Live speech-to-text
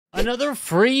Another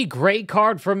free great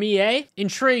card from EA?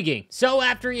 Intriguing. So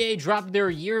after EA dropped their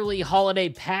yearly holiday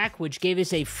pack, which gave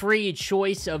us a free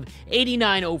choice of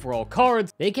 89 overall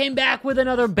cards, they came back with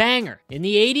another banger in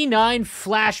the 89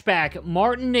 Flashback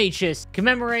Necas,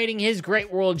 commemorating his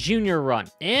Great World Junior run.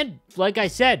 And like I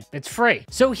said, it's free.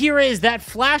 So here is that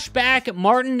Flashback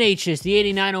Necas, the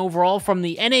 89 overall from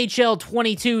the NHL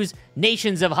 22's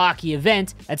Nations of Hockey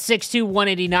event. At 6'2",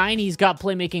 189, he's got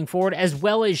playmaking forward as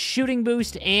well as shooting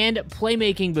boost and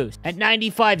playmaking boost. At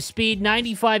 95 speed,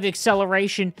 95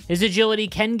 acceleration, his agility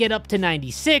can get up to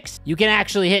 96. You can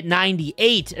actually hit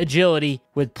 98 agility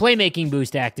with playmaking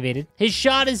boost activated. His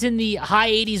shot is in the high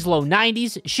 80s, low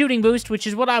 90s. Shooting boost, which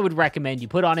is what I would recommend you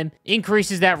put on him,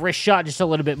 increases that wrist shot just a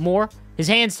little bit more. His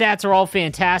hand stats are all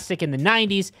fantastic in the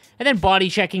 90s, and then body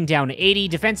checking down to 80,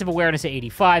 defensive awareness at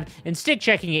 85, and stick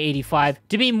checking at 85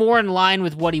 to be more in line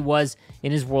with what he was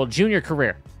in his World Junior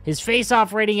career. His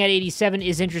face-off rating at 87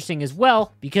 is interesting as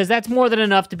well, because that's more than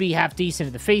enough to be half decent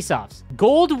at the face-offs.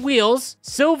 Gold wheels,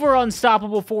 silver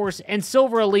unstoppable force, and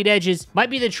silver elite edges might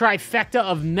be the trifecta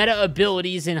of meta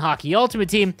abilities in Hockey Ultimate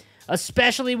Team,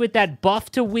 especially with that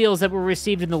buff to wheels that were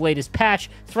received in the latest patch.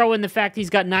 Throw in the fact he's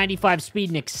got 95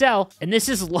 speed and excel, and this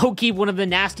is low-key one of the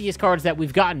nastiest cards that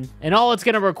we've gotten, and all it's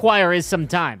going to require is some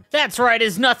time. That's right,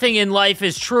 as nothing in life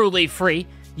is truly free.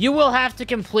 You will have to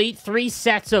complete 3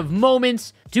 sets of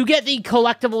moments to get the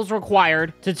collectibles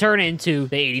required to turn into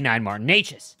the 89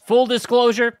 Necas. Full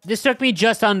disclosure, this took me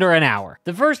just under an hour.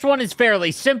 The first one is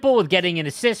fairly simple with getting an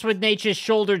assist with Necas,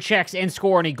 shoulder checks, and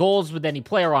score any goals with any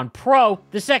player on Pro.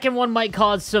 The second one might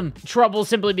cause some trouble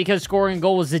simply because scoring a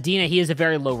goal with Zadina, he is a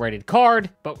very low-rated card.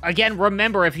 But again,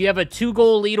 remember, if you have a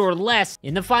 2-goal lead or less,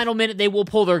 in the final minute, they will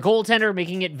pull their goaltender,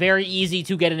 making it very easy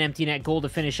to get an empty net goal to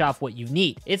finish off what you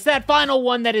need. It's that final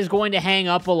one that is going to hang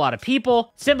up a lot of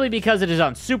people, simply because it is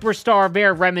on Superstar,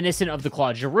 very reminiscent of the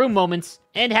Claude Giroux moments,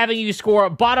 and having you score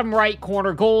bottom right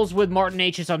corner goals with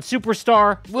Necas on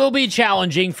Superstar will be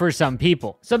challenging for some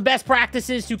people. Some best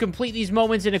practices to complete these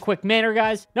moments in a quick manner,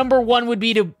 guys. Number 1 would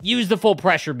be to use the full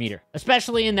pressure meter,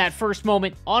 especially in that first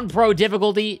moment. On Pro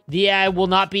difficulty, the AI will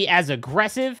not be as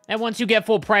aggressive, and once you get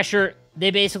full pressure, they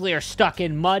basically are stuck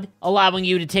in mud, allowing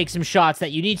you to take some shots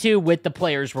that you need to with the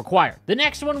players required. The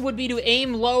next one would be to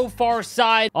aim low far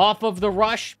side off of the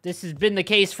rush. This has been the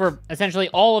case for essentially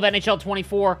all of NHL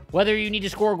 24. Whether you need to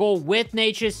score a goal with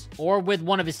Necas or with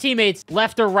one of his teammates,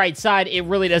 left or right side, it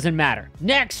really doesn't matter.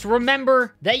 Next,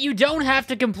 remember that you don't have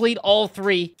to complete all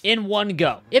 3 in one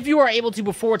go. If you are able to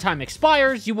before time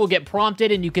expires, you will get prompted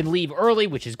and you can leave early,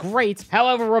 which is great.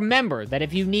 However, remember that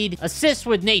if you need assists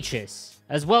with Necas,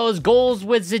 as well as goals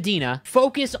with Zadina,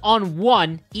 focus on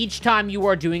 1 each time you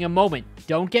are doing a moment.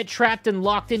 Don't get trapped and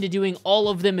locked into doing all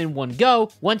of them in one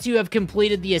go. Once you have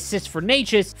completed the assist for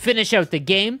Necas, finish out the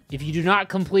game. If you do not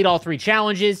complete all 3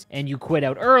 challenges and you quit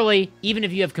out early, even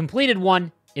if you have completed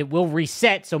one, it will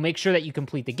reset, so make sure that you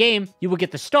complete the game. You will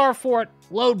get the star for it,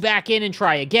 load back in and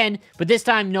try again, but this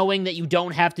time knowing that you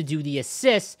don't have to do the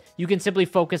assists, you can simply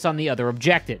focus on the other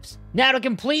objectives. Now, to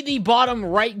complete the bottom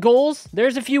right goals,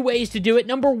 there's a few ways to do it.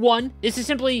 Number 1 is to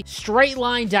simply straight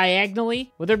line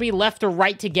diagonally, whether it be left or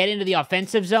right, to get into the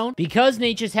offensive zone. Because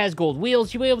Necas has gold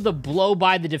wheels, you'll be able to blow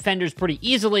by the defenders pretty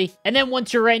easily, and then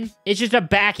once you're in, it's just a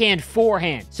backhand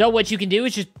forehand. So what you can do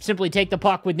is just simply take the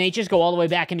puck with Necas, go all the way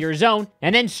back into your zone,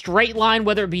 and then straight line,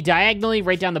 whether it be diagonally,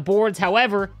 right down the boards,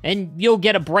 however, and you'll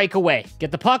get a breakaway.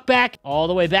 Get the puck back, all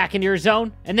the way back into your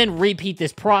zone, and then repeat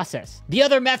this process. The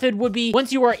other method would be,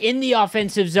 once you are in the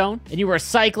offensive zone and you are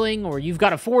cycling or you've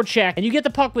got a forecheck and you get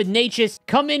the puck with Necas,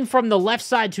 come in from the left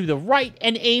side to the right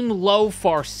and aim low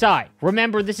far side.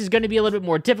 Remember, this is going to be a little bit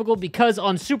more difficult because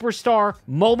on Superstar,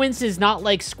 moments is not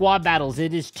like squad battles.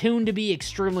 It is tuned to be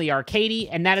extremely arcadey,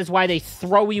 and that is why they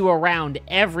throw you around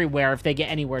everywhere if they get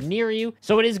anywhere near you.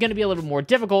 So it is going to be a little bit more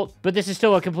difficult, but this is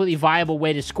still a completely viable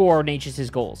way to score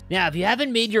Necas' goals. Now, if you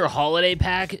haven't made your holiday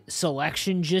pack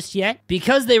selection just yet,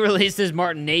 because they released this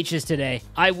Necas today,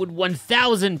 I would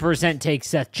 1000% take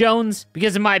Seth Jones,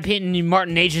 because in my opinion,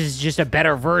 Necas is just a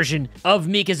better version of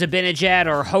Mika Zibanejad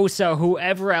or Hossa,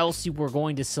 whoever else you were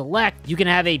going to select. You can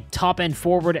have a top-end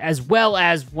forward as well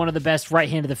as one of the best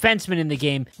right-handed defensemen in the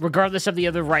game, regardless of the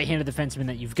other right-handed defenseman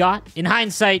that you've got. In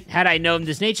hindsight, had I known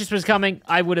this Necas was coming,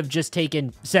 I would have just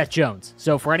taken Seth Jones.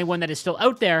 So for anyone that is still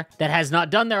out there that has not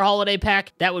done their holiday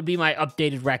pack, that would be my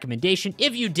updated recommendation.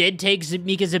 If you did take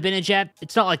Mika Zibanejad,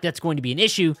 it's not like that's going to be an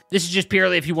issue. This is just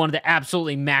purely if you want wanted to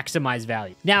absolutely maximize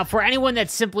value. Now, for anyone that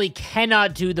simply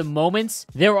cannot do the moments,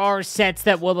 there are sets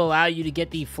that will allow you to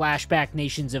get the Flashback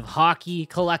Nations of Hockey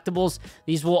collectibles.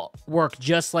 These will work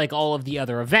just like all of the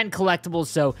other event collectibles,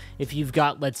 so if you've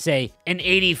got, let's say, an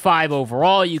 85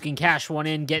 overall, you can cash one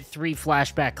in, get 3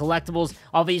 Flashback collectibles.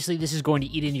 Obviously, this is going to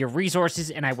eat into your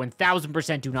resources, and I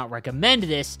 1000% do not recommend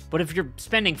this, but if you're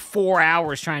spending 4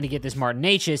 hours trying to get this Martin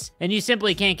Necas, and you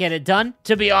simply can't get it done,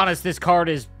 to be honest, this card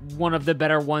is one of the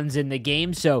better ones in the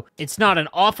game, so it's not an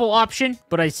awful option,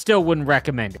 but I still wouldn't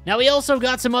recommend it. Now, we also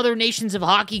got some other Nations of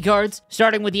Hockey cards,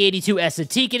 starting with the 82 Esa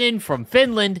Tikkanen from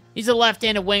Finland. He's a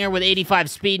left-handed winger with 85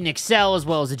 speed and excel, as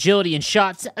well as agility and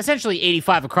shots, essentially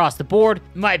 85 across the board.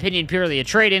 In my opinion, purely a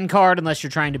trade-in card, unless you're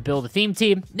trying to build a theme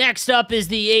team. Next up is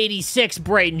the 86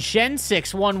 Braden Shen,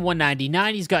 6'1",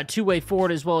 199. He's got two-way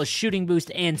forward, as well as shooting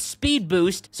boost and speed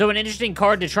boost, so an interesting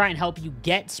card to try and help you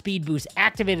get speed boost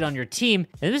activated on your team,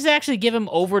 and this actually give him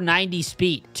over 90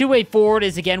 speed. Two-way forward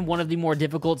is, again, one of the more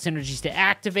difficult synergies to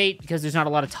activate because there's not a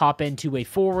lot of top-end two-way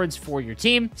forwards for your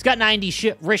team. He's got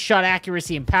 90 wrist shot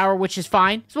accuracy and power, which is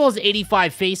fine, as well as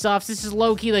 85 face-offs. This is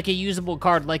low-key like a usable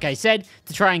card, like I said,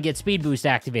 to try and get speed boost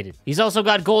activated. He's also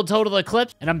got gold Total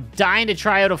Eclipse, and I'm dying to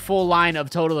try out a full line of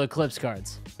Total Eclipse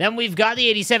cards. Then we've got the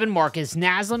 87 Marcus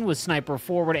Naslund with Sniper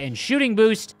Forward and Shooting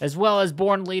Boost, as well as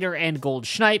Born Leader and Gold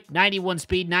Schneip, 91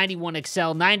 Speed, 91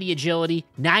 Excel, 90 Agility,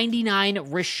 99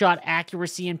 Wrist Shot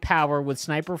Accuracy and Power with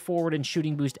Sniper Forward and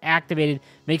Shooting Boost activated.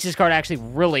 Makes this card actually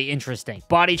really interesting.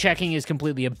 Body checking is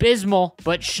completely abysmal,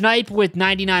 but Schneip with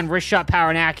 99 Wrist Shot Power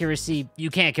and Accuracy,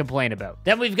 you can't complain about.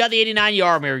 Then we've got the 89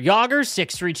 Jaromir Jagr,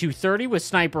 6'3", 230 with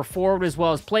Sniper Forward, as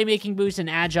well as Playmaking Boost and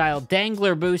Agile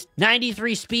Dangler Boost,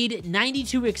 93 Speed,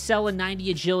 92 Excel, and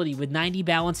 90 Agility with 90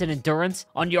 Balance and Endurance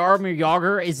on Jaromir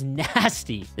Jagr is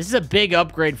nasty. This is a big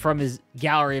upgrade from his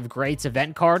Gallery of Greats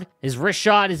event card. His wrist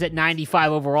shot is at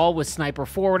 95 overall with Sniper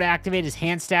Forward activated. His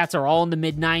hand stats are all in the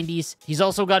mid-90s. He's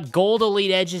also got gold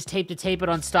Elite Edges taped to tape at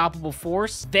Unstoppable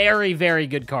Force. Very, very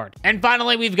good card. And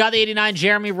finally, we've got the 89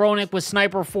 Jeremy Roenick with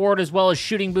Sniper Forward, as well as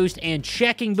Shooting Boost and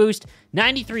Checking Boost.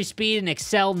 93 speed and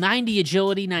excel, 90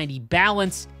 agility, 90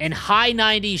 balance, and high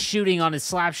 90s shooting on his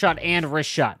slap shot and wrist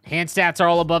shot. Hand stats are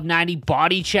all above 90.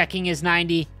 Body checking is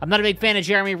 90. I'm not a big fan of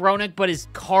Jeremy Roenick, but his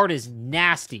card is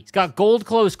nasty. He's got gold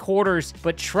close quarters,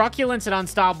 but truculence and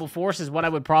unstoppable force is what I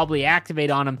would probably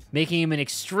activate on him, making him an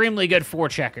extremely good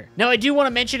forechecker. Now, I do want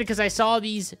to mention it because I saw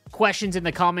these questions in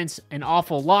the comments an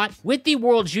awful lot. With the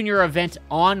World Junior event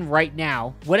on right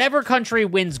now, whatever country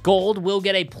wins gold will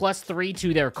get a +3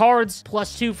 to their cards,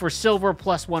 +2 for silver,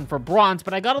 +1 for bronze,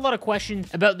 but I got a lot of questions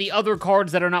about the other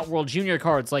cards that are not World Junior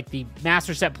cards, like the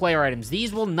Master Set player items.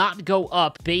 These will not go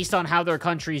up based on how their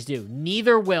countries do.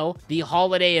 Neither will the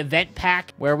Holiday Event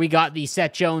Pack, where we got the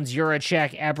Seth Jones,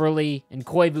 Juracek, Eberle, and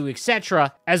Koivu,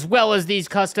 etc., as well as these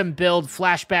custom build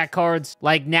flashback cards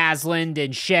like Naslund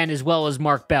and Shen, as well as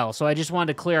Mark Bell. So I just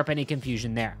wanted to clear up any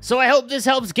confusion there. So I hope this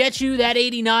helps get you that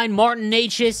 89 Martin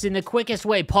Necas in the quickest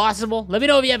way possible. Let me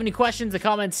know if you have any questions in the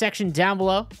comments section down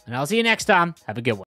below, and I'll see you next time. Have a good one.